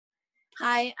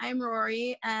Hi, I'm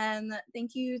Rory, and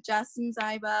thank you, Jess and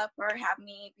Zyba, for having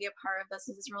me be a part of this.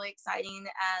 This is really exciting,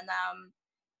 and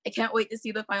I can't wait to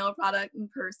see the final product in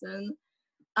person.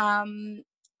 Um,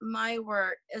 my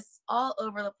work is all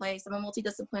over the place. I'm a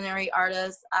multidisciplinary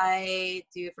artist. I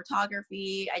do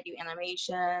photography, I do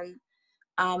animation.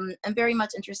 I'm very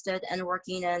much interested in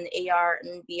working in AR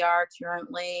and VR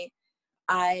currently.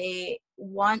 I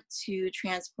want to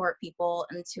transport people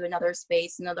into another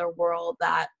space, another world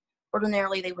that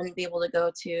ordinarily they wouldn't be able to go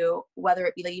to, whether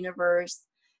it be the universe,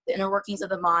 the inner workings of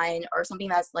the mind, or something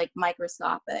that's like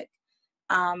microscopic.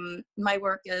 My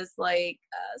work is like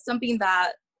something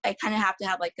that I kind of have to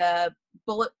have like a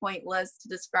bullet point list to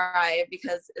describe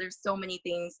because there's so many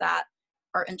things that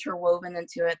are interwoven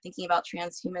into it. Thinking about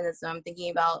transhumanism,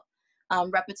 thinking about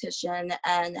repetition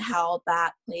and how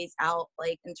that plays out,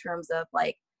 like in terms of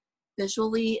like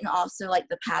visually and also like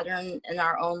the pattern in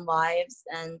our own lives,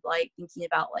 and like thinking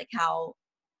about like how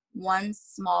one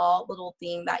small little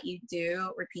thing that you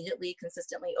do repeatedly,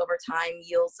 consistently over time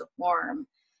yields a form,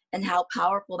 and how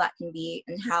powerful that can be,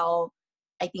 and how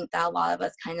I think that a lot of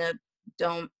us kind of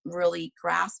don't really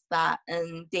grasp that,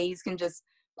 and days can just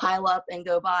pile up and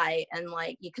go by, and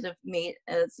like you could have made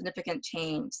a significant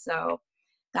change. So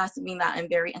that's something that I'm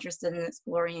very interested in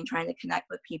exploring and trying to connect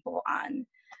with people on.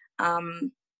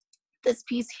 Um, this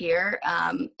piece here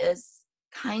is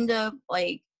kind of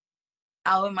like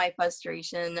out of my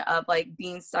frustration of like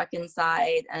being stuck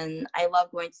inside. And I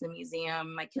love going to the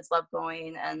museum. My kids love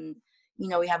going, and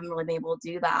we haven't really been able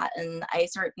to do that. And I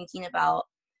started thinking about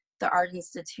the Art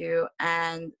Institute,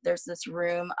 and there's this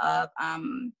room of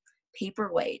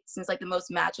paperweights. And it's like the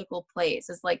most magical place.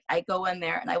 It's like I go in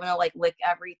there and I want to like lick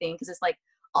everything because it's like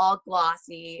all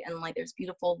glossy, and like there's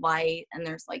beautiful light, and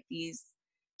there's like these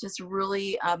just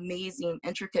really amazing,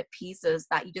 intricate pieces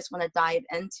that you just want to dive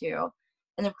into.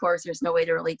 And of course, there's no way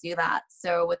to really do that.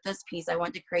 So with this piece, I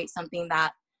want to create something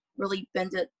that really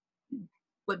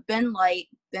would bend light,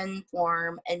 bend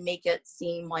form, and make it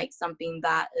seem like something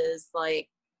that is like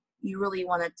you really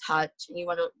want to touch and you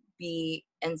want to be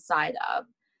inside of.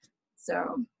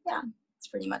 So yeah, that's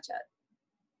pretty much it.